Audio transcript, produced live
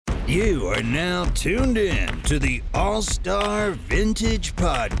You are now tuned in to the All-Star Vintage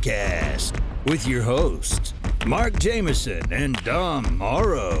Podcast with your hosts, Mark Jameson and Dom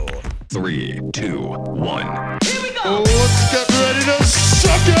Morrow. 3, 2, 1. Here we go! Let's get ready to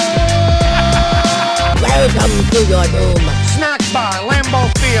suck it! Welcome to your doom. Snack bar, Lambeau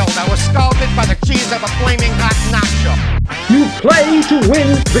Field. I was scalded by the cheese of a flaming hot nacho. You play to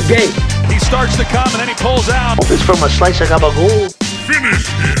win the game. He starts to come and then he pulls out. It's from a slice of gabagool. Finish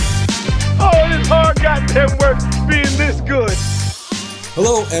him! Oh, this hard goddamn work being this good.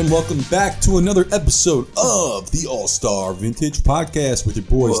 Hello and welcome back to another episode of the All-Star Vintage Podcast with your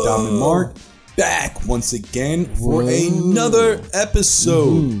boys Dom and Mark. Back once again for another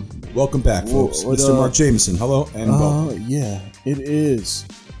episode. Welcome back, folks. Mr. Mark Jameson, hello and welcome. Yeah, it is.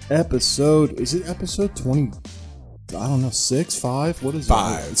 Is it episode 20? I don't know, 6, 5? What is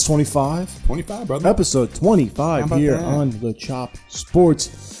 5. It? It's 25? 25, brother. Episode 25 here on the Chop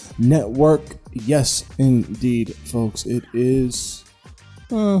Sports Network. Yes, indeed, folks. It is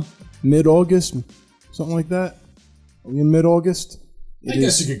mid-August, something like that. Are we in mid-August? I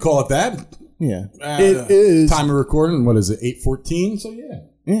guess you could call it that. Yeah. It is. Time of recording, what is it, 8:14? So, yeah.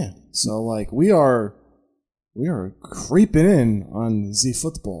 Yeah. So, like, we are creeping in on the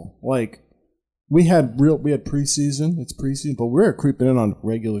football. Like, we had preseason. It's preseason, but we're creeping in on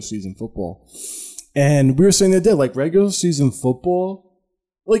regular season football. And we were saying the other day, like, regular season football,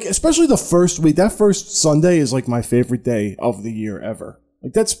 like, especially the first week, that first Sunday is, like, my favorite day of the year ever.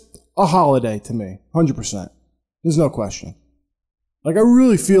 Like, that's a holiday to me, 100%. There's no question. Like, I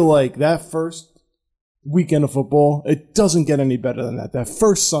really feel like that first weekend of football, it doesn't get any better than that. That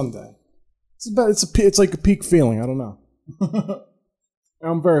first Sunday. It's like a peak feeling. I don't know.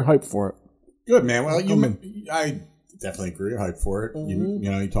 I'm very hyped for it. Good, man. Well, I definitely agree. Hype for it. Mm-hmm.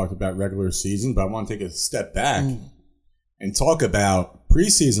 You talked about regular season, but I want to take a step back and talk about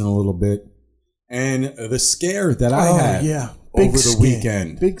preseason a little bit and the scare that I had over the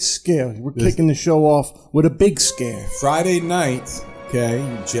weekend. Big scare. We're kicking the show off with a big scare. Friday night, okay,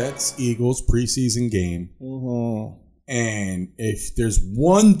 Jets-Eagles preseason game. Mm-hmm. And if there's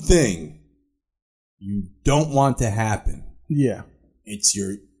one thing you don't want to happen, it's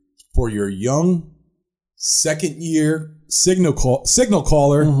for your young second-year signal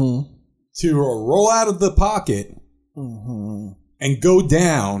caller to roll out of the pocket and go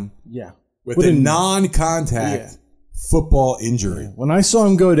down with a non-contact football injury. When I saw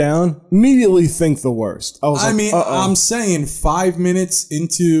him go down, immediately think the worst. I'm saying 5 minutes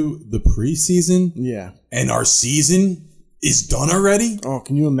into the preseason, and our season is done already. Oh,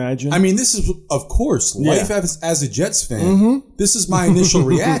 can you imagine? I mean, this is, of course, life as a Jets fan. This is my initial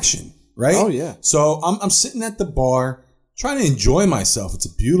reaction, right? Oh, yeah. So I'm sitting at the bar trying to enjoy myself. It's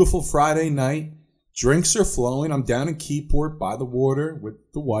a beautiful Friday night. Drinks are flowing. I'm down in Keyport by the water with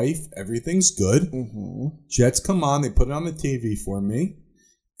the wife. Everything's good. Jets come on. They put it on the TV for me.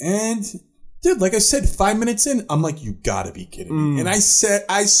 And, dude, like I said, 5 minutes in, I'm like, you gotta be kidding me. And I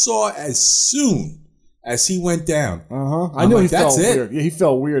saw as soon as he went down. I know, like, he felt weird. Yeah, he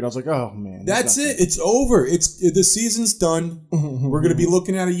felt weird. I was like, oh, man. That's it. It's over. The season's done. We're going to be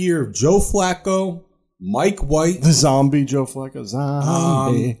looking at a year of Joe Flacco, Mike White. The zombie Joe Flacco.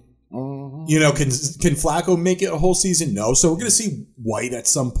 Zombie. Can Flacco make it a whole season? No. So we're going to see White at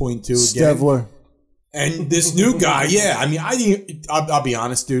some point, too. Stevler. And this new guy, I mean, I'll be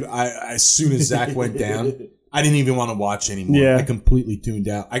honest, dude. As soon as Zach went down, I didn't even want to watch anymore. Yeah. I completely tuned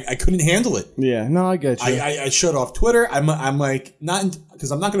out. I couldn't handle it. Yeah, no, I get you. I shut off Twitter. I'm like,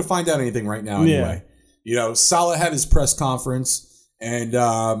 because I'm not going to find out anything right now anyway. Salah had his press conference and,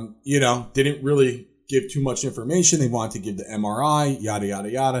 didn't really give too much information. They wanted to give the MRI, yada, yada,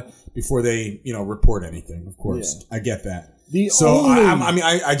 yada, before they, report anything, of course. Yeah. I get that. I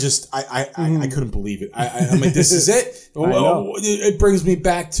couldn't believe it. I'm like, this is it? It brings me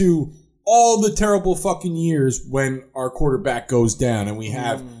back to all the terrible fucking years when our quarterback goes down and we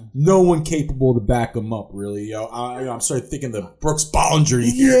have no one capable to back him up, really. I'm starting thinking the Brooks Bollinger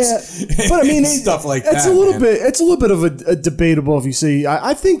years. Yeah, but I mean, stuff like that. It's a little bit of a debatable if you see.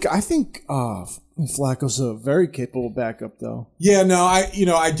 I think Flacco's a very capable backup, though. Yeah, no,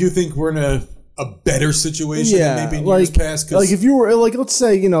 I do think we're in a better situation than maybe in years past. Like if you were let's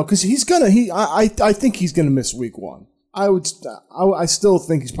say, because I think he's gonna miss week 1. I still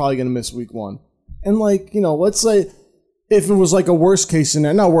think he's probably gonna miss week 1. And let's say if it was like a worst case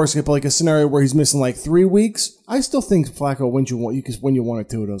scenario, not worst case, but like a scenario where he's missing like 3 weeks, I still think Flacco wins you 1 or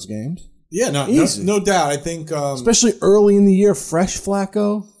 2 of those games. Yeah, no doubt. I think especially early in the year, fresh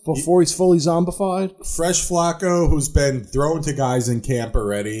Flacco before he's fully zombified. Fresh Flacco, who's been thrown to guys in camp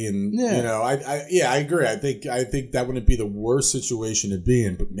already, and I agree. I think that wouldn't be the worst situation to be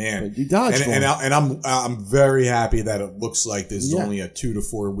in. But man, he dodged and I'm very happy that it looks like this is only a 2 to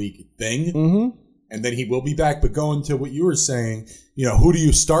 4 week thing, and then he will be back. But going to what you were saying, who do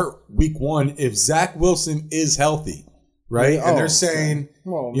you start week 1 if Zach Wilson is healthy? Right, and they're saying,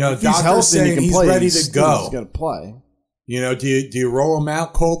 doctors saying he's ready to go. He's got to play. Do you roll him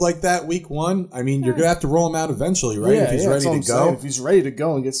out cold like that week 1? I mean, you're gonna have to roll him out eventually, right? Yeah, if he's ready to go. Saying. If he's ready to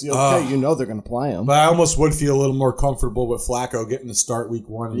go and gets the okay, they're gonna play him. But I almost would feel a little more comfortable with Flacco getting to start week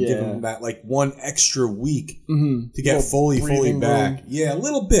 1 and give him that like 1 extra week to get fully back. Room. Yeah, a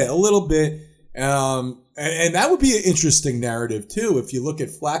little bit. And that would be an interesting narrative too if you look at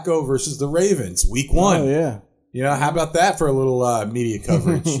Flacco versus the Ravens week 1. Oh yeah. How about that for a little media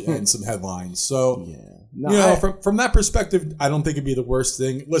coverage and some headlines? So, from that perspective, I don't think it'd be the worst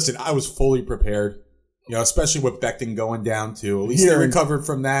thing. Listen, I was fully prepared, especially with Becton going down too. At least they recovered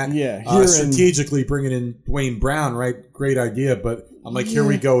from that. Yeah. Strategically bringing in Dwayne Brown, right? Great idea. But I'm like, here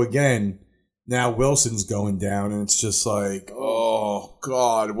we go again. Now Wilson's going down, and it's just like, oh,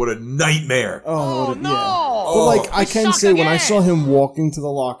 God, what a nightmare. Oh, no. Yeah. But, I can say when I saw him walking to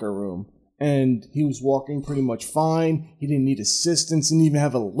the locker room, and he was walking pretty much fine. He didn't need assistance. Didn't even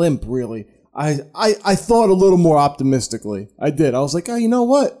have a limp, really. I thought a little more optimistically. I did. I was like, oh, you know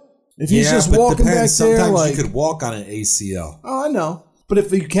what? If he's just walking back there, sometimes you could walk on an ACL. Oh, I know. But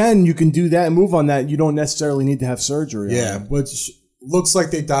if you can do that and move on that. You don't necessarily need to have surgery. Yeah, which looks like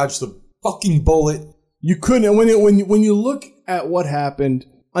they dodged the fucking bullet. You couldn't. And when you look at what happened,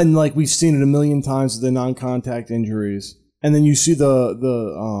 and like we've seen it a million times with the non-contact injuries, and then you see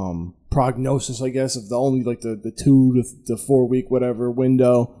the prognosis, I guess, of the only like the 2 to 4 week whatever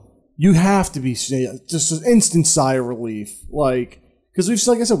window, you have to be just an instant sigh of relief, because we've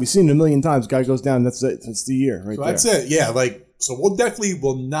seen it a million times. Guy goes down, that's it. That's the year, right? So that's it. Yeah, so we'll definitely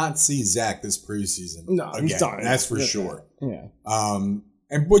will not see Zach this preseason. No, again. He's done. That's for sure. Yeah.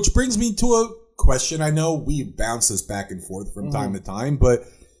 And which brings me to a question. I know we bounce this back and forth from time to time, but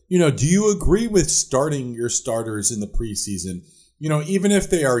do you agree with starting your starters in the preseason? Even if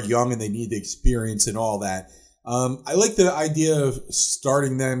they are young and they need the experience and all that. I like the idea of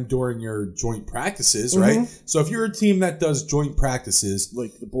starting them during your joint practices, right? So if you're a team that does joint practices,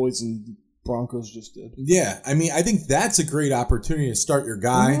 like the boys in Broncos just did. Yeah, I mean, I think that's a great opportunity to start your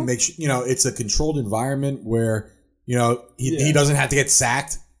guy. Make sure it's a controlled environment where he doesn't have to get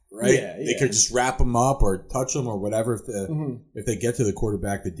sacked. Right, they could just wrap him up or touch him or whatever if they get to the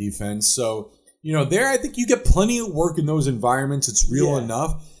quarterback, the defense. So there I think you get plenty of work in those environments. It's real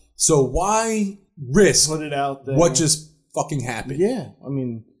enough. So why risk put it out there? What just fucking happened? Yeah, I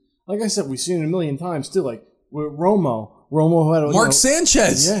mean, like I said, we've seen it a million times too. Like with Romo who had Mark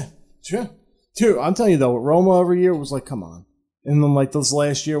Sanchez. Yeah, sure. Dude, I'm telling you though, with Romo every year was like, come on. And then like this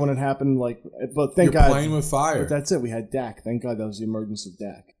last year when it happened, but thank God, playing with fire. But that's it. We had Dak. Thank God that was the emergence of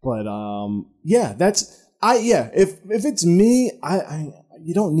Dak. But if it's me,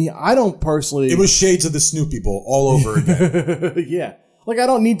 you don't need. I don't personally. It was shades of the Snoopy Bowl all over again. Yeah, I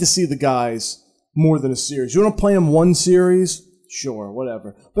don't need to see the guys more than a series. You want to play them one series, sure,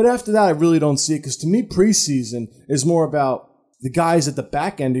 whatever. But after that, I really don't see it because to me, preseason is more about the guys at the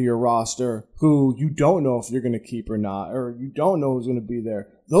back end of your roster who you don't know if you're going to keep or not, or you don't know who's going to be there.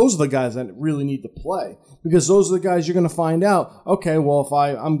 Those are the guys that really need to play because those are the guys you're going to find out. Okay, well, if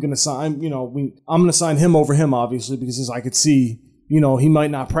I'm going to sign, I'm going to sign him over him, obviously, because as I could see, he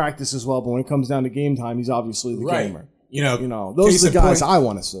might not practice as well, but when it comes down to game time, he's obviously the gamer. Those are the guys I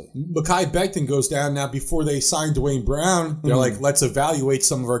want to see. Mekhi Becton goes down now. Before they signed Dwayne Brown, they're like, let's evaluate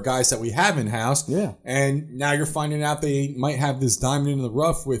some of our guys that we have in-house. Yeah. And now you're finding out they might have this diamond in the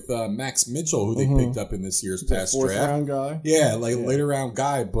rough with Max Mitchell, who they picked up in this year's past draft. Fourth-round guy? Yeah, later-round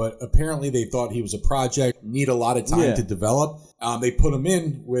guy. But apparently they thought he was a project, need a lot of time to develop. They put him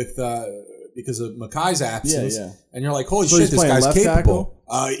in with... because of Mekhi's absence, and you're like, holy shit, this guy's capable.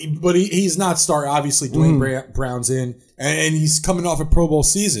 But he's not star. Obviously, Dwayne Brown's in, and he's coming off a Pro Bowl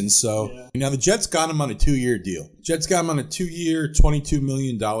season. So now the Jets got him on a 2-year deal. Jets got him on a 2-year, $22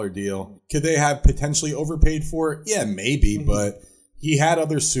 million deal. Could they have potentially overpaid for it? Yeah, maybe, but he had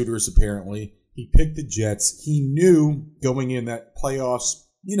other suitors apparently. He picked the Jets. He knew going in that playoffs,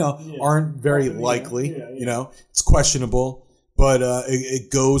 aren't very likely. It's questionable. But it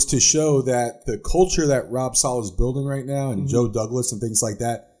goes to show that the culture that Rob Saleh is building right now and Joe Douglas and things like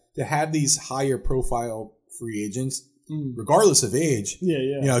that, to have these higher profile free agents, regardless of age.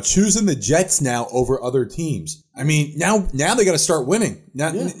 Yeah. Choosing the Jets now over other teams. I mean, now they got to start winning.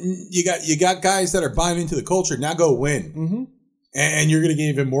 Now you got guys that are buying into the culture. Now go win. Mm-hmm. And you're going to get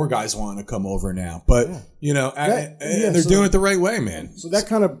even more guys wanting to come over now. But, they're doing it the right way, man. So that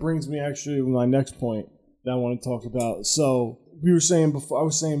kind of brings me actually to my next point that I want to talk about. So I was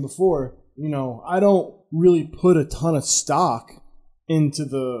saying before, I don't really put a ton of stock into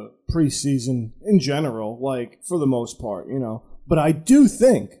the preseason in general, like for the most part, But I do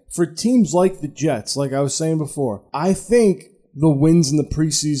think for teams like the Jets, like I was saying before, I think the wins in the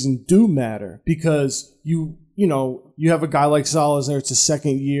preseason do matter because you have a guy like Salah's there. It's his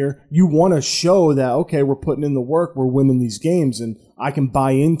second year. You want to show that, okay, we're putting in the work. We're winning these games, and I can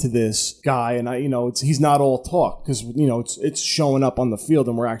buy into this guy. And he's not all talk because it's showing up on the field,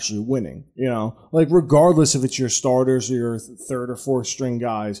 and we're actually winning. Like regardless if it's your starters or your third or fourth string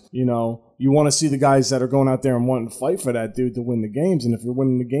guys, you want to see the guys that are going out there and wanting to fight for that dude to win the games. And if you're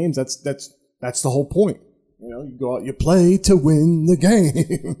winning the games, that's the whole point. You go out, you play to win the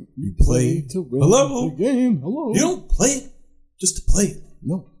game. You play to win the game. Hello. You don't play it just to play it.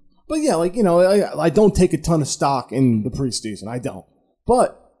 No. But yeah, I don't take a ton of stock in the preseason. I don't.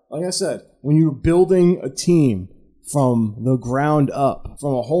 But, like I said, when you're building a team from the ground up,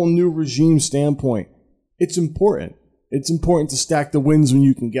 from a whole new regime standpoint, it's important. It's important to stack the wins when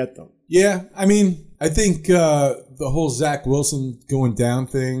you can get them. Yeah, I mean, I think the whole Zach Wilson going down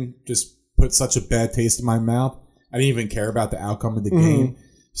thing just put such a bad taste in my mouth. I didn't even care about the outcome of the game.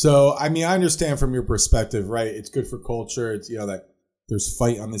 So, I mean, I understand from your perspective, right? It's good for culture. It's, that there's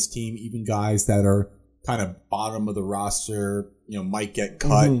fight on this team. Even guys that are kind of bottom of the roster, might get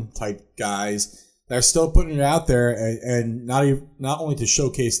cut type guys. They're still putting it out there and not only to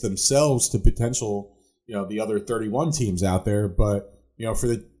showcase themselves to potential, the other 31 teams out there, but, for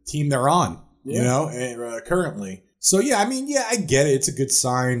the team they're on, currently. So, I get it. It's a good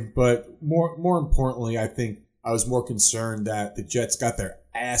sign. But more importantly, I think I was more concerned that the Jets got their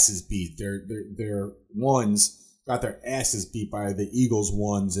asses beat. Their ones got their asses beat by the Eagles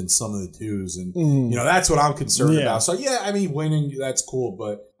ones and some of the twos. And, that's what I'm concerned about. So, winning, that's cool.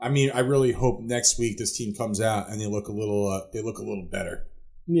 But, I really hope next week this team comes out and they look a little better.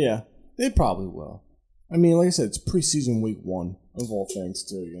 Yeah, they probably will. Like I said, it's preseason week 1 of all things,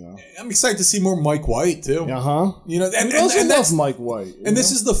 too, I'm excited to see more Mike White, too. Uh-huh. And that's Mike White. And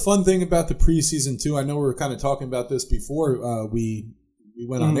this is the fun thing about the preseason, too. I know we were kind of talking about this before we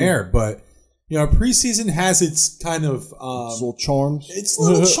went on air, but, preseason has its kind of... little charms. It's a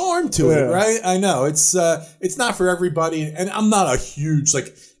little charm to it, right? I know. It's not for everybody, and I'm not a huge,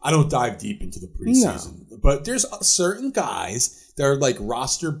 I don't dive deep into the preseason. No. But there's certain guys... They're like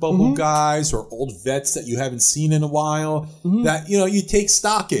roster bubble guys or old vets that you haven't seen in a while that, you take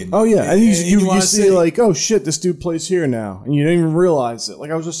stock in. Oh, yeah. And you see oh, shit, this dude plays here now. And you didn't even realize it.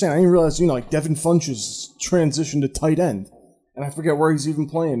 Like I was just saying, I didn't realize, Devin Funchess transitioned to tight end. And I forget where he's even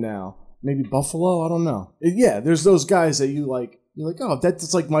playing now. Maybe Buffalo? I don't know. There's those guys that you're like, oh,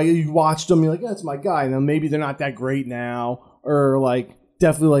 that's like you watched them. You're like, that's my guy. And then maybe they're not that great now. Or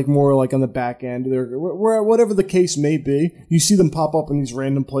definitely more on the back end, whatever the case may be. You see them pop up in these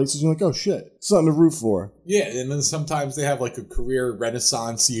random places. You're like, oh shit, something to root for. Yeah, and then sometimes they have a career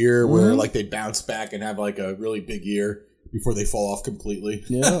renaissance year where they bounce back and have a really big year before they fall off completely.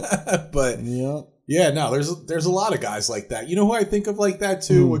 Yeah, but there's a lot of guys like that. You know who I think of like that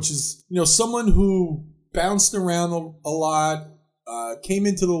too, which is someone who bounced around a lot, came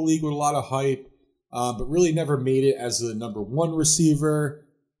into the league with a lot of hype. But really never made it as the number 1 receiver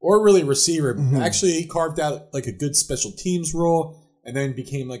or really receiver. Actually, he carved out a good special teams role and then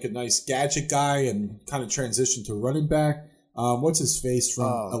became a nice gadget guy and kind of transitioned to running back. What's his face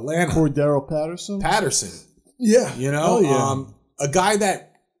from Atlanta? Cordero Patterson. Yeah. A guy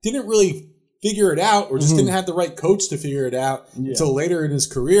that didn't really figure it out or just didn't have the right coach to figure it out until later in his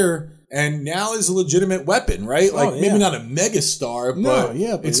career. And now is a legitimate weapon, right? Maybe not a mega star, but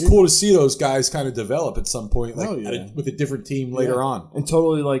it's cool to see those guys kind of develop at some point, with a different team later on. And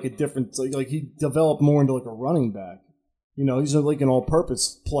totally a different, he developed more into a running back. He's an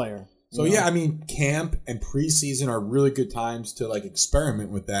all-purpose player. So camp and preseason are really good times to experiment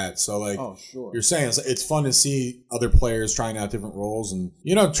with that. So oh, sure. You're saying it's fun to see other players trying out different roles and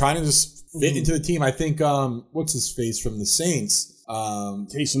trying to just fit into the team. I think what's his face from the Saints.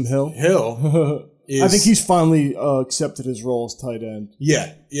 Taysom Hill. I think he's finally accepted his role as tight end.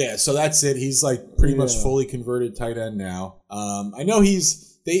 Yeah. So that's it. He's pretty much fully converted tight end now. I know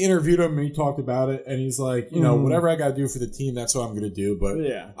they interviewed him and he talked about it and he's whatever I got to do for the team, that's what I'm going to do. But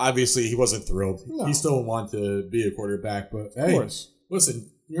obviously he wasn't thrilled. No. He still wanted to be a quarterback. But hey, listen,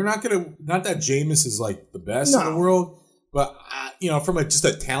 you're not not that Jameis is like the best in the world, but from just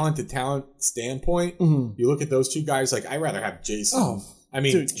a talent to talent standpoint, you look at those two guys. Like, I'd rather have Jason. Oh,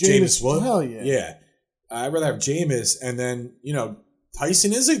 dude, Jameis. What? Hell yeah. Yeah, I'd rather have Jameis, and then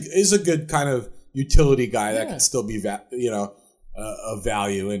Tyson is a good kind of utility guy that can still be of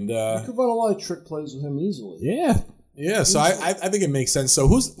value, and you could run a lot of trick plays with him easily. Yeah. So I think it makes sense. So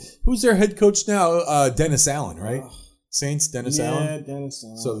who's their head coach now? Dennis Allen, right? Saints, Dennis Allen. Yeah, Dennis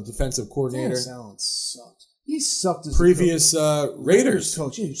Allen. So the defensive coordinator. Dennis Allen sucks. He sucked as previous Raiders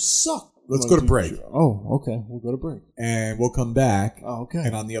coach. Yeah, you suck. Let's go to break. Oh, okay. We'll go to break. And we'll come back. Oh, okay.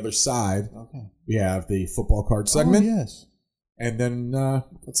 And on the other side, we have the football card segment. Oh, yes. And then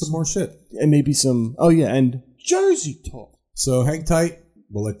got some more shit. And maybe some, and Jersey talk. So hang tight.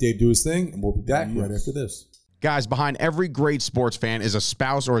 We'll let Dave do his thing, and we'll be back right after this. Guys, behind every great sports fan is a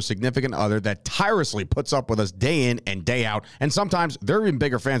spouse or a significant other that tirelessly puts up with us day in and day out, and sometimes they're even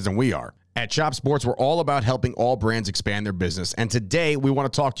bigger fans than we are. At Chop Sports, we're all about helping all brands expand their business, and today we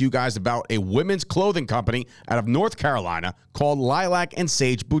want to talk to you guys about a women's clothing company out of North Carolina called Lilac and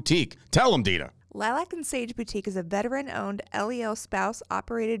Sage Boutique. Tell them, Dita. Lilac and Sage Boutique is a veteran-owned LEL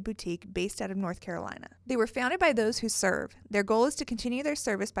spouse-operated boutique based out of North Carolina. They were founded by those who serve. Their goal is to continue their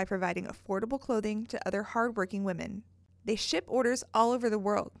service by providing affordable clothing to other hardworking women. They ship orders all over the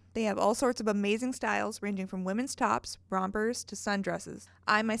world. They have all sorts of amazing styles, ranging from women's tops, rompers, to sundresses.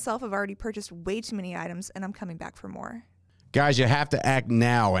 I myself have already purchased way too many items, and I'm coming back for more. Guys, you have to act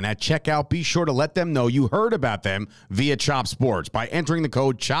now, and at checkout, be sure to let them know you heard about them via Chop Sports by entering the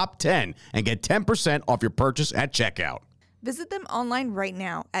code CHOP10 and get 10% off your purchase at checkout. Visit them online right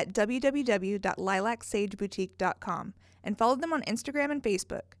now at www.lilacsageboutique.com and follow them on Instagram and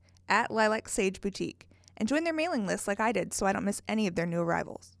Facebook at Lilac Sage Boutique, and join their mailing list like I did so I don't miss any of their new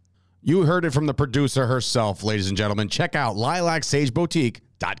arrivals. You heard it from the producer herself, ladies and gentlemen. Check out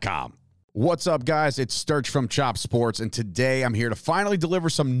lilacsageboutique.com. What's up, guys? It's Sturch from Chop Sports, and today I'm here to finally deliver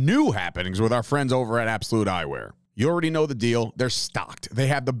some new happenings with our friends over at Absolute Eyewear. You already know the deal. They're stocked. They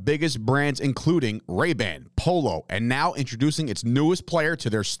have the biggest brands, including Ray-Ban, Polo, and now introducing its newest player to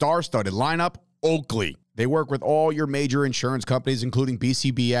their star-studded lineup, Oakley. They work with all your major insurance companies, including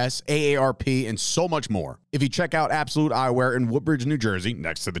BCBS, AARP, and so much more. If you check out Absolute Eyewear in Woodbridge, New Jersey,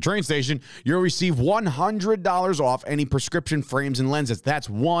 next to the train station, you'll receive $100 off any prescription frames and lenses. That's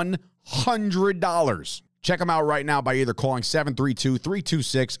 $100. Check them out right now by either calling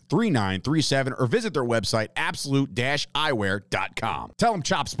 732-326-3937 or visit their website, absolute-eyewear.com. Tell them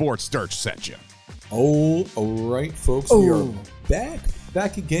Chop Sports Sturch sent you. Oh, all right, folks. We are back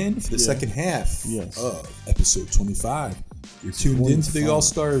again for the second half of episode 25. You're tuned into the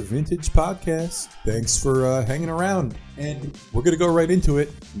All-Star Vintage Podcast. Thanks for hanging around. And we're going to go right into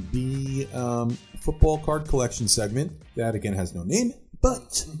it. The football card collection segment. That, again, has no name,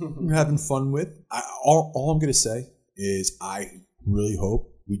 but we're having fun with. All I'm going to say is I really hope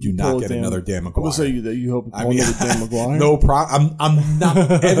we do not get another Dan McGuire. I will say you hope another Dan McGuire. No problem. I'm not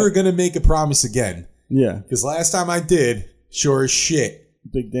ever going to make a promise again. Yeah. Because last time I did, sure as shit,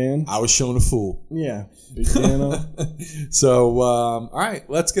 Big Dan, I was showing a fool. Yeah, Big Dan. So, all right,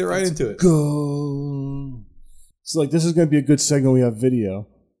 let's get right into it. Go. So, this is going to be a good segment. We have video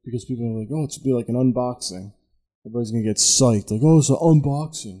because people are like, "Oh, it's be like an unboxing." Everybody's going to get psyched. Like, "Oh, it's an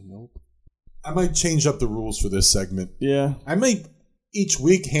unboxing." Nope. I might change up the rules for this segment. Yeah. I might each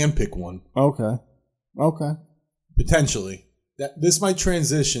week handpick one. Okay. Potentially. This might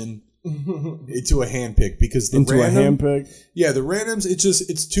transition into a handpick because the a handpick. Yeah, the randoms.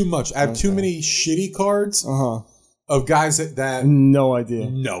 It's too much. I have too many shitty cards of guys that no idea,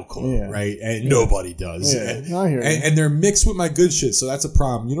 no clue, right? And nobody does. Yeah, I hear and they're mixed with my good shit, so that's a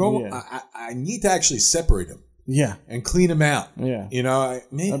problem. You know, I need to actually separate them. Yeah, and clean them out. Yeah, you know,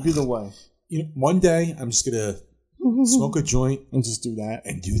 that'd be the way. You know, one day I'm just gonna smoke a joint and just do that.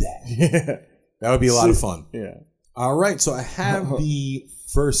 Yeah, that would be a lot of fun. Yeah. All right, so I have the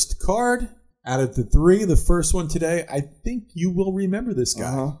first card out of the three. The first one today, I think you will remember this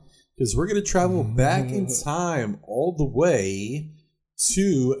guy because we're going to travel back in time all the way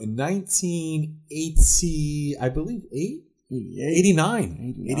to 1980, I believe,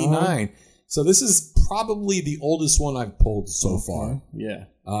 89. So this is probably the oldest one I've pulled so far. Yeah.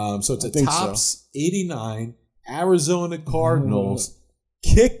 So it's a Topps 89 Arizona Cardinals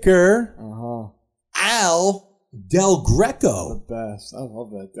kicker Al Del Greco. The best. I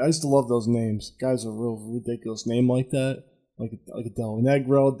love that. I used to love those names. Guys are real ridiculous name like that. Like a Del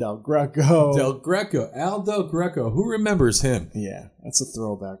Negro, Del Greco. Del Greco. Al Del Greco. Who remembers him? Yeah, that's a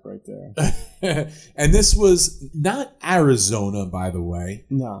throwback right there. And this was not Arizona, by the way.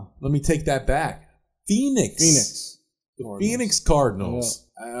 No. Let me take that back. Phoenix. It The Phoenix Cardinals.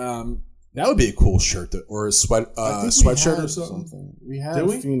 Yeah. That would be a cool shirt, or a sweatshirt or something. We had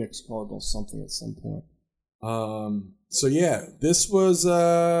Phoenix Cardinals something at some point. So yeah, this was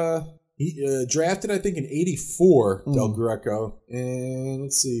he drafted I think in '84, Del Greco, and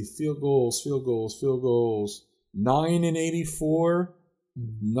let's see, field goals. 9 in '84,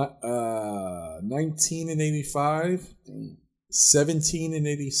 19 in '85, 17 in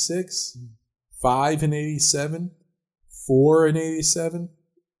 '86, 5 in '87, 4 in '87.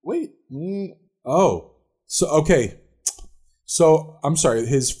 Wait. Oh. So, okay. So, I'm sorry.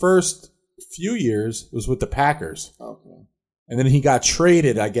 His first few years was with the Packers. Okay. And then he got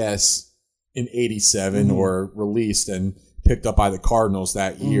traded, I guess, in '87 or released and picked up by the Cardinals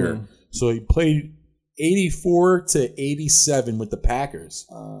that year. So, he played '84 to '87 with the Packers.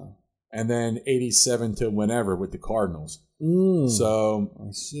 And then '87 to whenever with the Cardinals. So,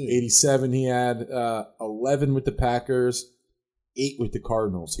 I see. '87, he had 11 with the Packers. 8 with the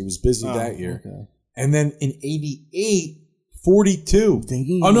Cardinals. He was busy that year. Okay. And then in '88, 42.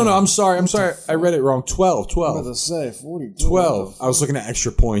 Damn. Oh, no, I'm sorry. I read it wrong. 12. I was about to say 42. 12. I was looking at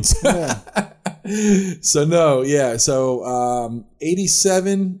extra points. Yeah. So, no, yeah. So,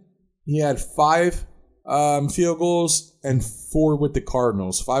 '87, he had 5 field goals and 4 with the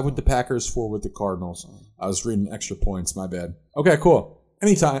Cardinals. 5 with the Packers, 4 with the Cardinals. I was reading extra points. My bad. Okay, cool.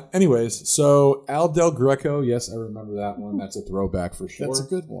 Anytime. Anyways, so Al Del Greco, yes, I remember that one. That's a throwback for sure. That's a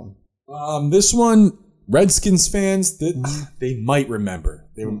good one. This one, Redskins fans, they might remember.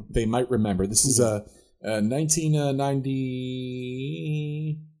 They might remember. This is a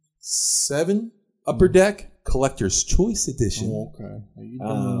 1997 Upper Deck Collector's Choice Edition. Oh, okay. Are you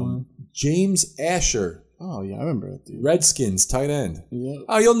done? James Asher. Oh, yeah, I remember that dude. Redskins, tight end. Yeah.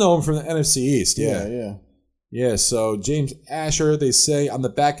 Oh, you'll know him from the NFC East. Yeah. Yeah, so James Asher, they say on the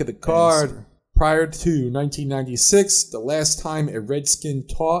back of the card, prior to 1996, the last time a Redskin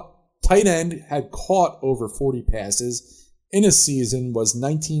tight end had caught over 40 passes in a season was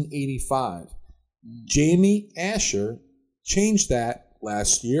 1985. Jamie Asher changed that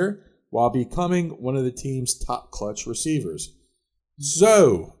last year while becoming one of the team's top clutch receivers.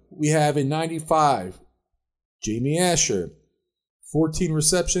 So, we have in 95, Jamie Asher, 14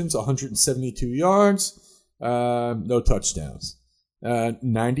 receptions, 172 yards. No touchdowns.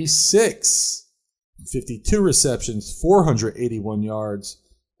 96, 52 receptions, 481 yards,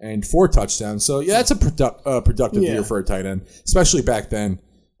 and 4 touchdowns. So, yeah, that's a productive year for a tight end, especially back then.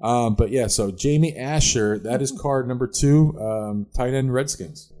 But, yeah, so Jamie Asher, that is card number 2, tight end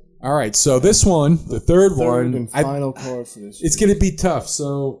Redskins. All right, so this one, the third one. And final card for this. It's going to be tough.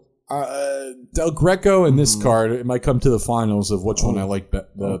 So, Del Greco and this card, it might come to the finals of which one I like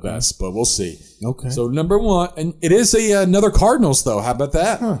the best, but we'll see. Okay. So number 1, and it is another Cardinals though. How about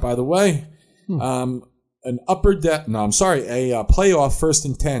that? By the way, a playoff 1st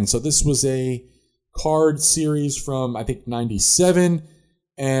and 10. So this was a card series from I think '97,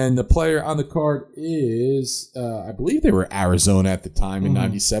 and the player on the card is I believe they were Arizona at the time in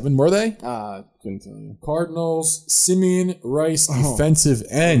 '97. Were they? Couldn't tell you. Cardinals, Simeon Rice, defensive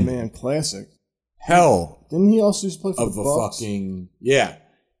end. Man, classic. Hell. Didn't he also just play for the Bucs?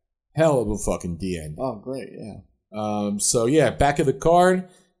 Hell of a fucking D end. Oh, great, yeah. So, yeah, back of the card,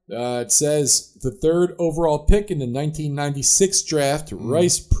 it says the 3rd overall pick in the 1996 draft,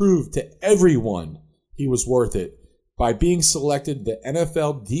 Rice proved to everyone he was worth it by being selected the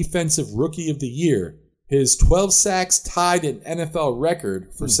NFL Defensive Rookie of the Year. His 12 sacks tied an NFL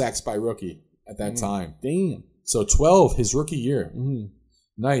record for sacks by rookie at that time. Damn. So 12 his rookie year.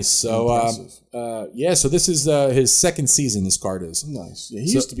 Nice. So so this is his 2nd season. This card is nice. Yeah,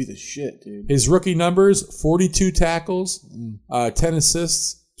 he used to be the shit, dude. His rookie numbers: 42 tackles, 10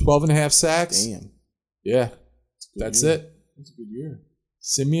 assists, 12.5 sacks. Damn. Yeah, that's it. That's a good year.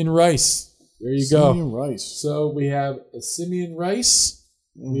 Simeon Rice. There you go. Simeon Rice. So we have Simeon Rice.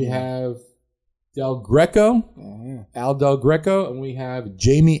 We have Del Greco, Al Del Greco, and we have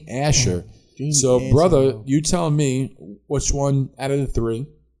Jamie Asher. Brother, you tell me which one out of the 3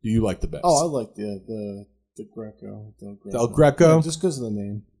 do you like the best? Oh, I like the Greco. Del Greco? Yeah, just because of the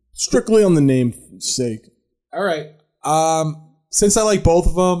name. Strictly on the name's sake. All right. Since I like both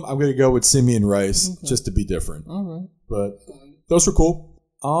of them, I'm going to go with Simeon Rice, just to be different. All right. But those were cool.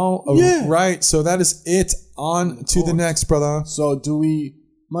 Oh, right. So that is it. On to the next, brother. So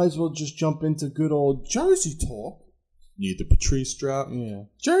might as well just jump into good old Jersey talk. Need the Patrice drop? Yeah.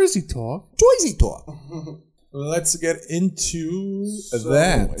 Jersey talk. Let's get into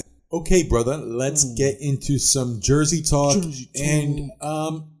that. Okay, brother. Let's get into some Jersey talk. And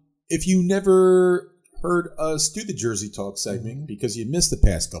if you never heard us do the Jersey Talk segment because you missed the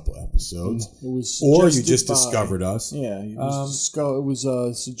past couple episodes, It was or you suggested just by- discovered us. Yeah, it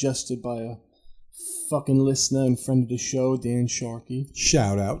was suggested by a fucking listener and friend of the show, Dan Sharkey.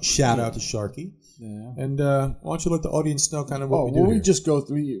 Shout out to Sharky. Yeah. And why don't you let the audience know kind of what we do here?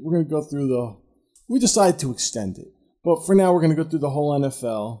 We're going to go through we decided to extend it. But for now, we're going to go through the whole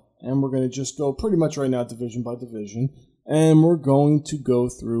NFL, and we're going to just go pretty much right now division by division. And we're going to go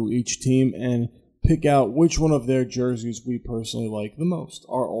through each team and pick out which one of their jerseys we personally like the most.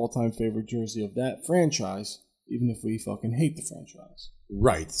 Our all-time favorite jersey of that franchise, even if we fucking hate the franchise.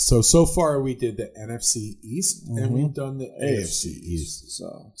 Right. So far we did the NFC East, and we've done the AFC East.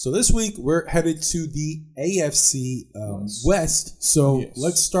 So this week we're headed to the AFC West. So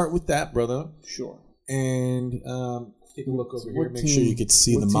let's start with that, brother. Sure. And take a look over here. Make sure you can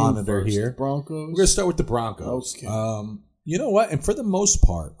see the monitor here. The Broncos? We're going to start with the Broncos. Okay. You know what? And for the most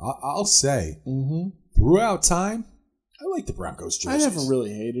part, I'll say, throughout time, I like the Broncos jerseys. I never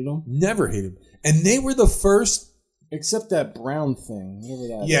really hated them. Never hated them. And they were the first. Except that brown thing.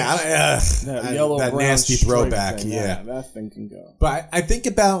 Whatever that is. That yellow that brown nasty throwback. Thing. Yeah. That thing can go. But I think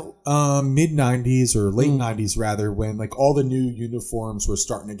about mid-90s or late 90s, rather, when like all the new uniforms were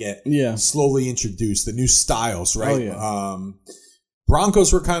starting to get slowly introduced, the new styles, right? Oh, yeah.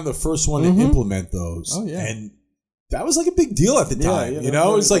 Broncos were kind of the first one to implement those. Oh, yeah. And that was like a big deal at the time. You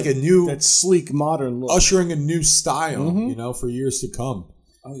know, it was like a new... That sleek, modern look. Ushering a new style, you know, for years to come.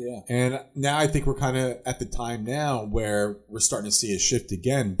 Oh, yeah. And now I think we're kind of at the time now where we're starting to see a shift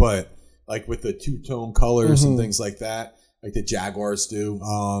again, but like with the two-tone colors and things like that, like the Jaguars do.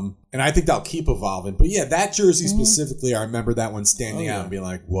 And I think they'll keep evolving. But yeah, that jersey specifically, I remember that one standing out and being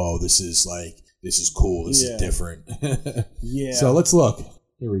like, whoa, this is cool. This is different. Yeah. So let's look.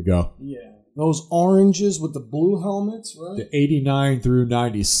 Here we go. Yeah. Those oranges with the blue helmets, right? The 89 through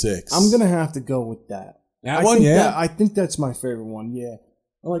 96. I'm going to have to go with that. I think that's my favorite one, yeah.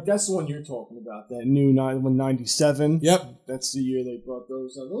 Like, that's the one you're talking about, that new 97. Yep. That's the year they brought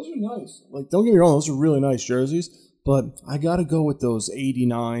those out. Those are nice. Like, don't get me wrong, those are really nice jerseys, but I got to go with those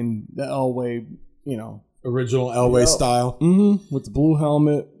 89, the Elway, you know. Original Elway style. With the blue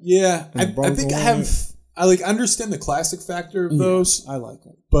helmet. Yeah. I think I understand the classic factor of those. I like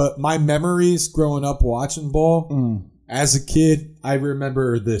it. But my memories growing up watching ball, as a kid, I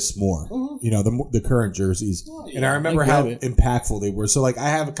remember this more. You know, the current jerseys. Oh, yeah, and I remember how impactful they were. So, like, I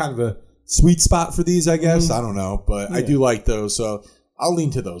have a kind of a sweet spot for these, I guess. I don't know. But I do like those. So, I'll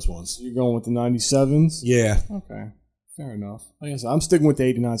lean to those ones. You're going with the 97s? Yeah. Okay. Fair enough. Like I said, I'm sticking with the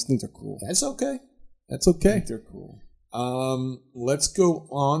 89s. I think they're cool. That's okay. That's okay. I think they're cool. Let's go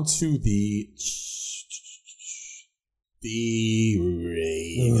on to the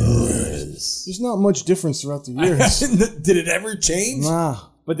Raiders. There's not much difference throughout the years. Did it ever change? Nah.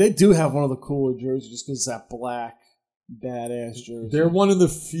 But they do have one of the cooler jerseys just because it's that black, badass jersey. They're one of the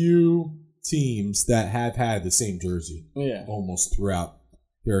few teams that have had the same jersey almost throughout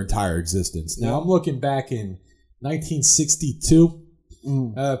their entire existence. Now, I'm looking back in 1962.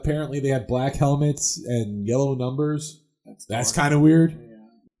 Apparently, they had black helmets and yellow numbers. That's kind of weird. Yeah.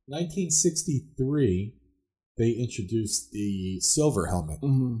 1963, they introduced the silver helmet.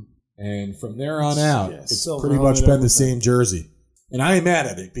 And from there on out, it's pretty much been the same jersey. And I ain't mad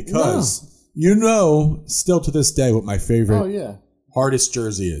at it because, you know, still to this day what my favorite hardest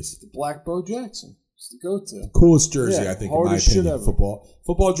jersey is. The black Bo Jackson. It's the go-to. Coolest jersey, I think, in my opinion,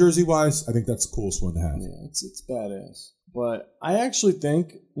 football jersey-wise, I think that's the coolest one to have. Yeah, it's badass. But I actually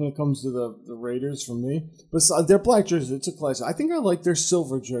think when it comes to the Raiders, for me, besides their black jersey, it's a classic. I think I like their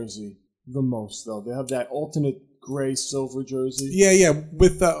silver jersey the most, though. They have that alternate gray silver jersey. Yeah.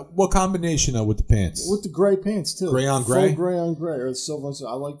 With what combination with the pants? With the gray pants too. Gray on gray. Full gray on gray, or the silver on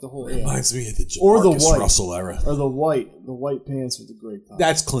silver. I like the whole. Reminds me of the Jamarcus Russell era, or the white pants with the gray top.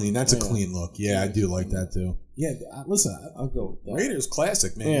 That's clean. That's a clean look. Yeah, I do like that too. Yeah, listen, I'll go with that. Raiders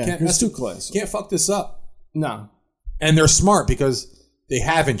classic, man. Yeah, you can't it's too classic. Can't fuck this up. No. And they're smart because they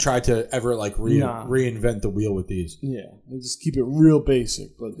haven't tried to ever like reinvent the wheel with these. Yeah, they just keep it real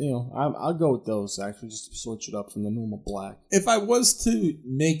basic. But you know, I'll go with those actually, just to switch it up from the normal black. If I was to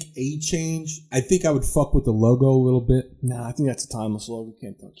make a change, I think I would fuck with the logo a little bit. Nah, I think that's a timeless logo.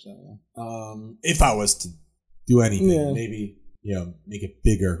 Can't touch that one. If I was to do anything, maybe make it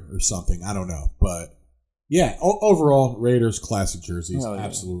bigger or something. I don't know, but yeah, overall Raiders classic jerseys,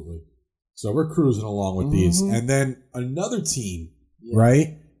 absolutely. So we're cruising along with these, and then another team.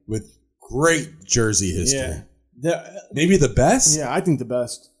 Right? With great jersey history. Yeah. Maybe the best? Yeah, I think the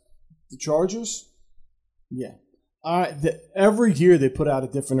best. The Chargers? Yeah. Every year they put out a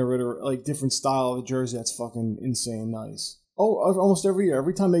different style of jersey that's fucking insane nice. Oh, almost every year.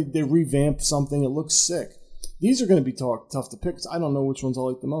 Every time they revamp something, it looks sick. These are going to be tough to pick. I don't know which ones I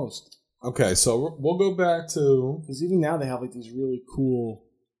like the most. Okay, so we'll go back to... Because even now they have like these really cool...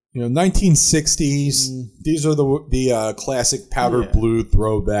 1960s. These are the classic powder blue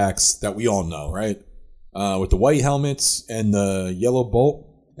throwbacks that we all know, right? With the white helmets and the yellow bolt,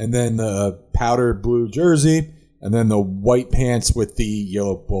 and then the powder blue jersey, and then the white pants with the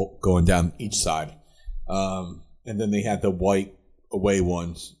yellow bolt going down each side. And then they had the white away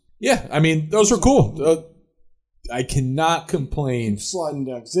ones. Yeah, I mean, those are cool. I cannot complain. Sliding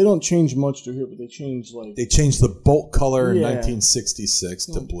down, because they don't change much to here, but they change like... They changed the bolt color in 1966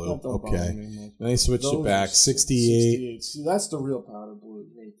 to blue. Okay. And they switched it back. 68. See, that's the real powder blue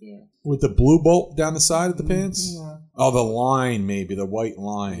right there. With the blue bolt down the side of the pants? Yeah. Oh, the line maybe, the white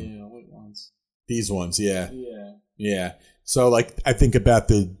line. Yeah, white lines. These ones, yeah. Yeah. Yeah. So, like, I think about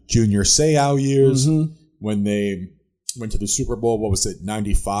the Junior Seau years when they went to the Super Bowl. What was it,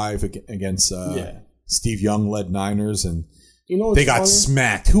 95 against... Steve Young led Niners, and they got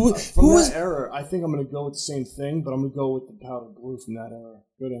smacked. Who was that era? I think I'm going to go with the same thing, but I'm going to go with the powder blue from that era.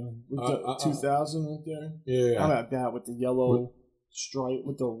 Go down with the 2000 right there. Yeah, I'm at that with the yellow stripe,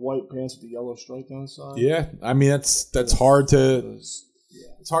 with the white pants with the yellow stripe down the side. Yeah, I mean that's hard to.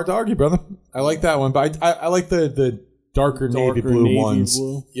 It's hard to argue, brother. I like that one, but I like the darker navy blue ones.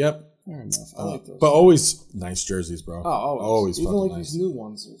 Blue. Yep. Fair enough. I like those. But always nice jerseys, bro. Oh, always even fucking like nice. These new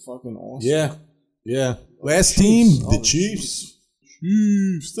ones are fucking awesome. Yeah. Yeah. Last team, the Chiefs.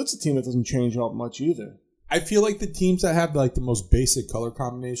 Chiefs. That's a team that doesn't change up much either. I feel like the teams that have like the most basic color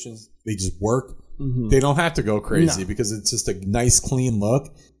combinations, they just work. They don't have to go crazy because it's just a nice, clean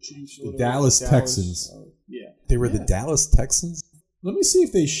look. Chiefs, the Dallas Texans. They were the Dallas Texans? Let me see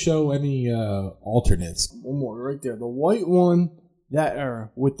if they show any alternates. One more right there. The white one, that era,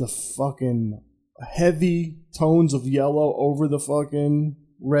 with the fucking heavy tones of yellow over the fucking...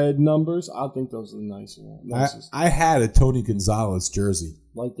 red numbers. I think those are the nicer ones. I had a Tony Gonzalez jersey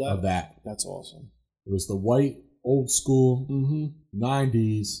like that. Of that. That's awesome. It was the white, old school,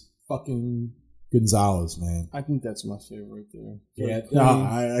 90s fucking Gonzalez, man. I think that's my favorite there. Yeah, no,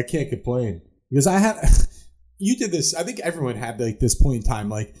 I can't complain because I had. You did this. I think everyone had like this point in time.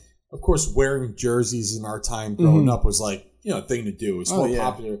 Like, of course, wearing jerseys in our time growing up was like a thing to do. It was more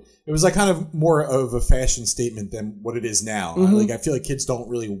popular. It was like kind of more of a fashion statement than what it is now. Like I feel like kids don't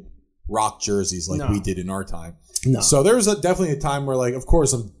really rock jerseys like we did in our time. No. So there was definitely a time where, like, of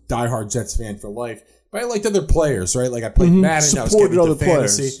course, I'm a diehard Jets fan for life, but I liked other players, right? Like I played Madden, I was getting into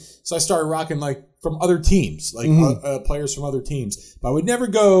fantasy, so I started rocking like from other teams, like players from other teams. But I would never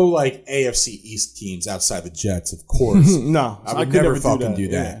go like AFC East teams outside the Jets, of course. No, I would never fucking do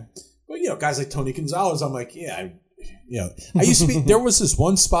that. But guys like Tony Gonzalez, I'm like, I used to be. There was this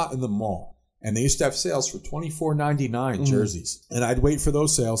one spot in the mall, and they used to have sales for $24.99 jerseys, and I'd wait for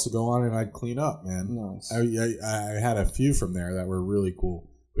those sales to go on, and I'd clean up, man. Nice. I had a few from there that were really cool,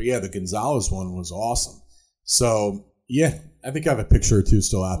 but the Gonzalez one was awesome. So I think I have a picture or two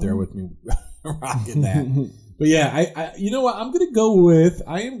still out there with me rocking that. But I you know what? I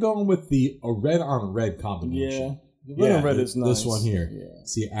am going with the red on red combination. Yeah. The red on red is nice. This one here. Yeah.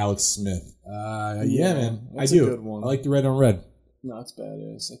 See Alex Smith. Man. That's I do. A good one. I like the red on red. No, it's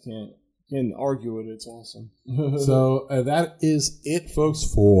badass. I can't argue with it. It's awesome. So that is it, folks,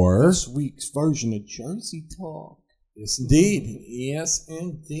 for this week's version of Jersey Talk. Yes, indeed. Yes,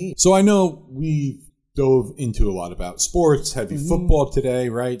 indeed. So I know we dove into a lot about sports, heavy football today,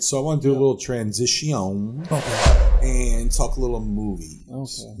 right? So I want to do a little transition and talk a little movie.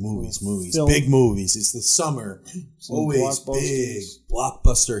 Okay. Movies. Film. Big movies. It's the summer. Always big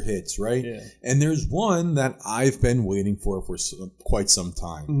blockbuster hits, right? Yeah. And there's one that I've been waiting for quite some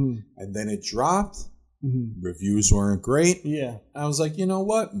time. And then it dropped. Reviews weren't great. Yeah. I was like, you know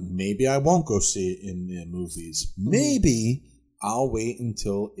what? Maybe I won't go see it in the movies. Maybe I'll wait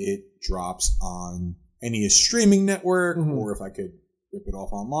until it drops on any streaming network or if I could rip it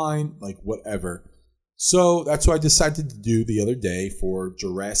off online, like whatever. So that's what I decided to do the other day for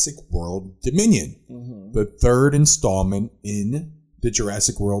Jurassic World Dominion, the third installment in the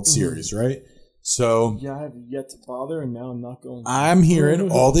Jurassic World series, right? So I have yet to bother, and now I'm not going to. I'm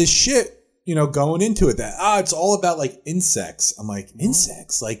hearing all this shit, going into it that, it's all about like insects. I'm like,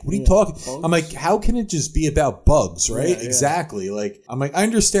 insects? Like, what are you talking? Bugs? I'm like, how can it just be about bugs, right? Yeah. Exactly. Like, I'm like, I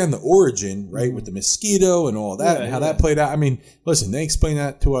understand the origin, right, with the mosquito and all that and how that played out. I mean, listen, they explain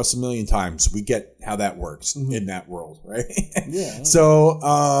that to us a million times. We get how that works in that world, right? Yeah.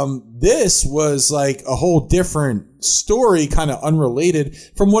 So, this was like a whole different story, kind of unrelated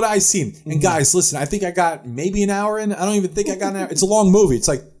from what I've seen. And guys, listen, I think I got maybe an hour in. I don't even think I got an hour. It's a long movie. It's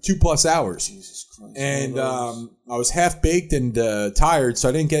like 2+ hours. Jesus And I was half-baked and tired, so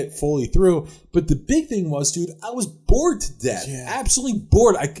I didn't get fully through. But the big thing was, dude, I was bored to death. Yeah. Absolutely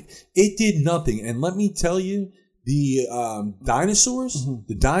bored. It did nothing. And let me tell you, the dinosaurs,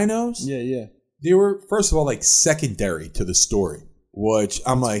 the dinos, they were, first of all, like secondary to the story. Which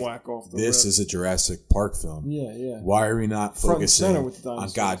I'm like, this is a Jurassic Park film. Yeah. Why are we not focusing on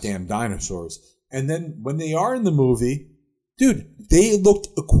goddamn dinosaurs? And then when they are in the movie, dude, they looked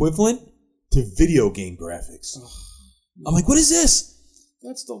equivalent to video game graphics. I'm like, what is this?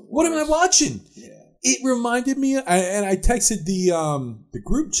 That's the worst. What am I watching? Yeah. It reminded me, and I texted the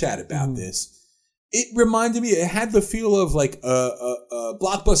group chat about this. It reminded me, it had the feel of like a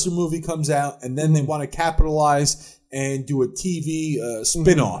blockbuster movie comes out, and then they want to capitalize and do a TV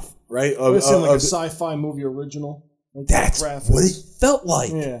spin-off, right? Like a sci-fi movie original. Like that's what it felt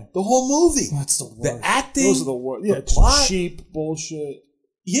like. Yeah. The whole movie. That's the worst. The acting. Those are the worst. Yeah, the plot. Cheap bullshit.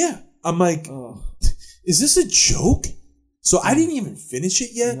 Yeah. I'm like, is this a joke? So I didn't even finish it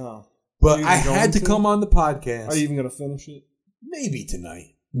yet. No. But I had to come on the podcast. Are you even going to finish it? Maybe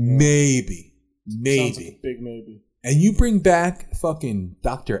tonight. Maybe. Sounds like a big maybe. And you bring back fucking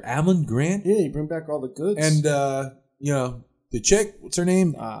Dr. Alan Grant. Yeah, you bring back all the goods. And, the chick, what's her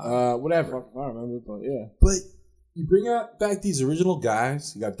name? Whatever. I don't remember, but yeah. But you bring back these original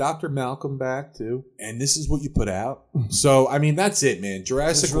guys. You got Dr. Malcolm back, too. And this is what you put out. So, I mean, that's it, man.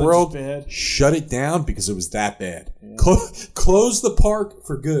 Jurassic World, shut it down because it was that bad. Yeah. Close the park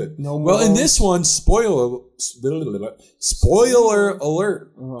for good. No more. Well, in this one, spoiler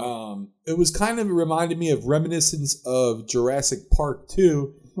alert. It was kind of reminded me of reminiscence of Jurassic Park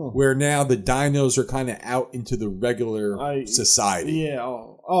 2, where now the dinos are kind of out into the regular society. Yeah.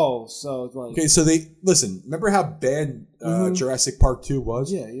 So it's like... Okay, so remember how bad Jurassic Park 2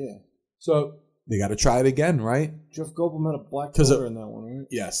 was? Yeah. So they got to try it again, right? Jeff Goldblum had a black color in that one, right?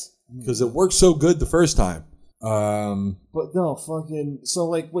 Yes, because it worked so good the first time. But no, fucking... So,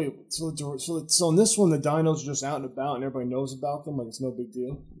 like, wait, so in this one, the dinos are just out and about and everybody knows about them, like it's no big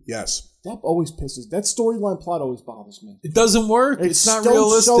deal? Yes. That always pisses... That storyline plot always bothers me. It doesn't work. It's not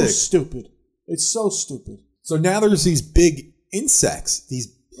realistic. So stupid. It's so stupid. So now there's these big insects,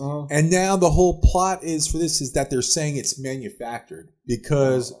 and now the whole plot is that they're saying it's manufactured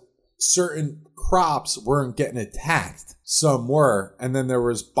because certain crops weren't getting attacked. Some were, and then there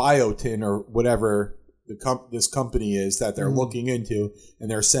was biotin or whatever this company is that they're looking into,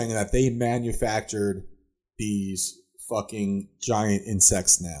 and they're saying that they manufactured these fucking giant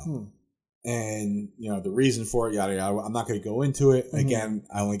insects now. And, the reason for it, yada, yada. I'm not going to go into it. Again,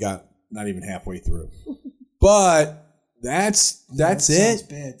 I only got not even halfway through. But that's it. Sounds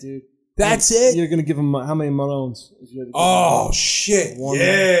bad, dude. That's it. You're going to give them how many Maroons? Shit.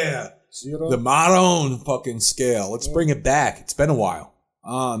 Yeah. The Maroon fucking scale. Let's bring it back. It's been a while.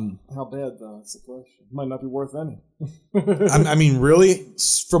 How bad, though? That's the question. Might not be worth any. I mean, really?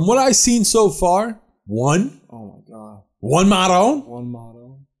 From what I've seen so far, one. Oh, my God. One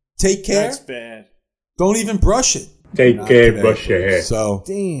Maroon. Take care. That's bad. Don't even brush it. Take care, brush your hair. So,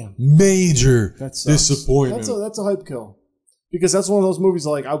 damn. Major disappointment. That's a hype kill. Because that's one of those movies,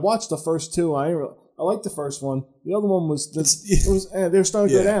 like, I watched the first two. I liked the first one. The other one was they were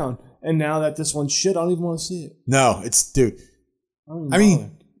starting to go down. And now that this one's shit, I don't even want to see it. No, dude. I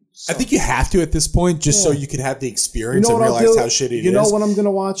mean, I think you have to at this point just so you can have the experience and realize how shitty it is. You know when I'm going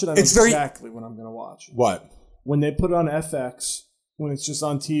to watch it? I know exactly when I'm going to watch it. What? When they put it on FX. When it's just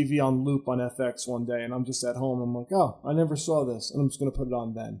on TV on loop on FX one day and I'm just at home, I'm like, oh, I never saw this, and I'm just going to put it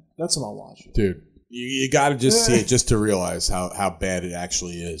on then. That's when I'll watch it. Dude, you got to just see it just to realize how bad it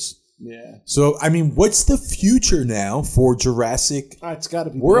actually is. Yeah. So, I mean, what's the future now for Jurassic it's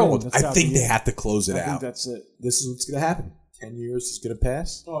gotta be World? I think they have to close it out. I think that's it. This is what's going to happen. 10 years is going to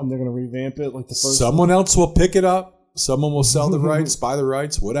pass. Oh, and they're going to revamp it like the first Someone else will pick it up. Someone will sell the rights, buy the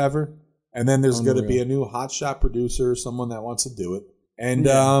rights, whatever. And then there's going to be a new hotshot producer, someone that wants to do it. And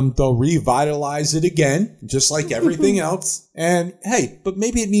they'll revitalize it again, just like everything else. And hey, but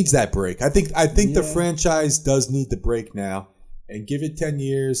maybe it needs that break. I think the franchise does need the break now, and give it 10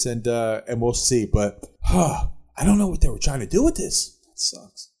 years, and we'll see. But I don't know what they were trying to do with this. That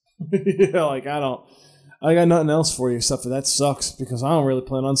sucks. Yeah, like I got nothing else for you except for that sucks because I don't really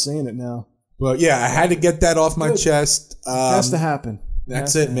plan on seeing it now. Well, yeah, I had to get that off my chest. It has to happen.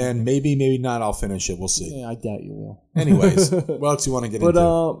 That's it, man. Maybe not. I'll finish it. We'll see. Yeah, I doubt you will. Anyways, what else you want to get into?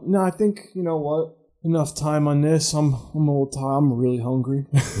 But no, I think you know what. Enough time on this. I'm a little tired. I'm really hungry.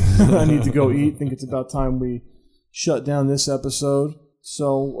 I need to go eat. I think it's about time we shut down this episode.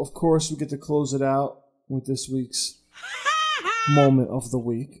 So of course we get to close it out with this week's moment of the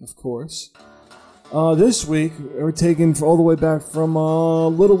week. Of course. This week, we're taking all the way back from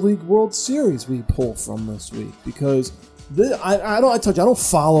Little League World Series we pull from this week because I don't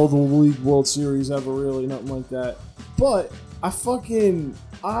follow the Little League World Series ever really, nothing like that. But I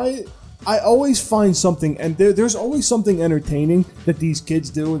always find something, and there's always something entertaining that these kids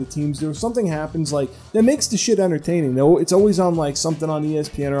do or the teams do. If something happens like that makes the shit entertaining. It's always on like something on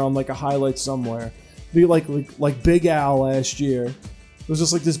ESPN or on like a highlight somewhere. Be like Big Al last year. It was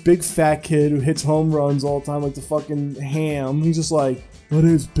just like this big fat kid who hits home runs all the time, like the fucking Ham. He's just like, what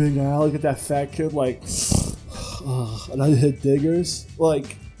is Big Al? Look at that fat kid, like, and I hit diggers.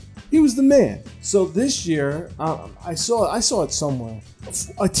 Like, he was the man. So this year, I saw it somewhere.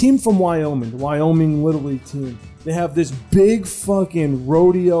 A team from Wyoming, the Wyoming Little League team. They have this big fucking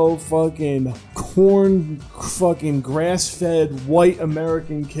rodeo fucking corn fucking grass-fed white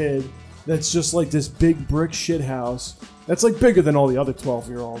American kid that's just like this big brick shit house. That's like bigger than all the other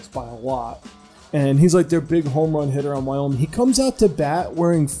 12-year-olds by a lot. And he's like their big home run hitter on Wyoming. He comes out to bat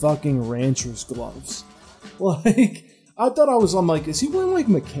wearing fucking rancher's gloves. Like, I thought I'm like, is he wearing like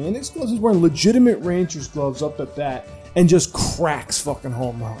mechanics gloves? He's wearing legitimate rancher's gloves up at bat and just cracks fucking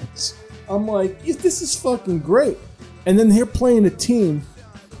home runs. I'm like, this is fucking great. And then they're playing a team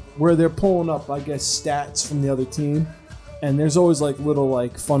where they're pulling up, I guess, stats from the other team. And there's always like little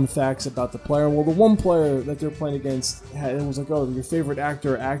like fun facts about the player. Well, the one player that they're playing against, it was like, oh, your favorite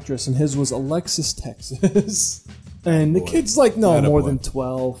actor or actress, and his was Alexis Texas. And the kid's like, no, more than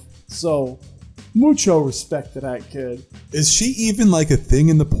 12. So, mucho respect to that kid. Is she even like a thing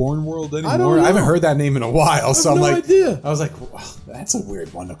in the porn world anymore? I don't know. I haven't heard that name in a while, so I'm no like, idea. I was like, wow, that's a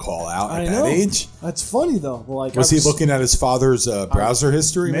weird one to call out at I that know. age. That's funny though. Like, Was he looking at his father's browser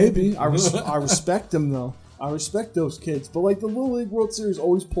history? Maybe. I respect him though. I respect those kids. But like the Little League World Series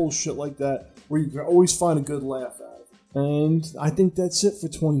always pulls shit like that where you can always find a good laugh at it. And I think that's it for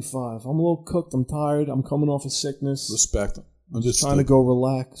 25. I'm a little cooked. I'm tired. I'm coming off of sickness. Respect him. I'm just trying to go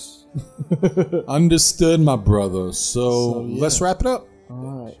relax. Understood, my brother. So yeah. Let's wrap it up.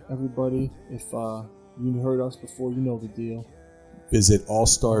 All right, everybody. If you heard us before, you know the deal. Visit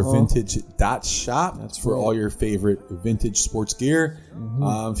allstarvintage.shop. That's for right. all your favorite vintage sports gear.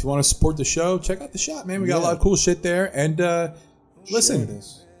 Mm-hmm. If you want to support the show, check out the shop, man. We got a lot of cool shit there. And listen,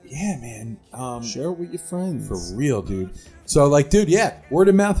 yeah, man. Share it with your friends. For real, dude. So, like, dude, yeah, word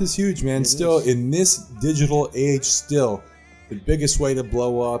of mouth is huge, man. In this digital age, the biggest way to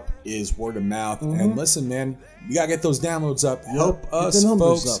blow up is word of mouth. Mm-hmm. And listen, man, you got to get those downloads up. Help us, get the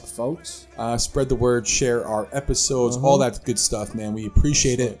numbers folks. up, folks. Spread the word, share our episodes, all that good stuff, man. We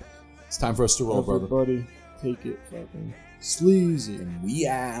appreciate it. It's time for us to roll, brother. Everybody, take it fucking sleazy. And we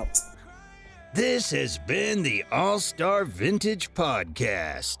out. This has been the All-Star Vintage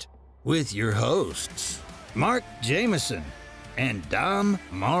Podcast with your hosts, Mark Jameson and Dom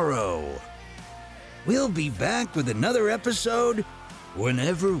Morrow. We'll be back with another episode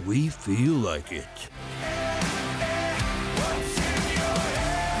whenever we feel like it.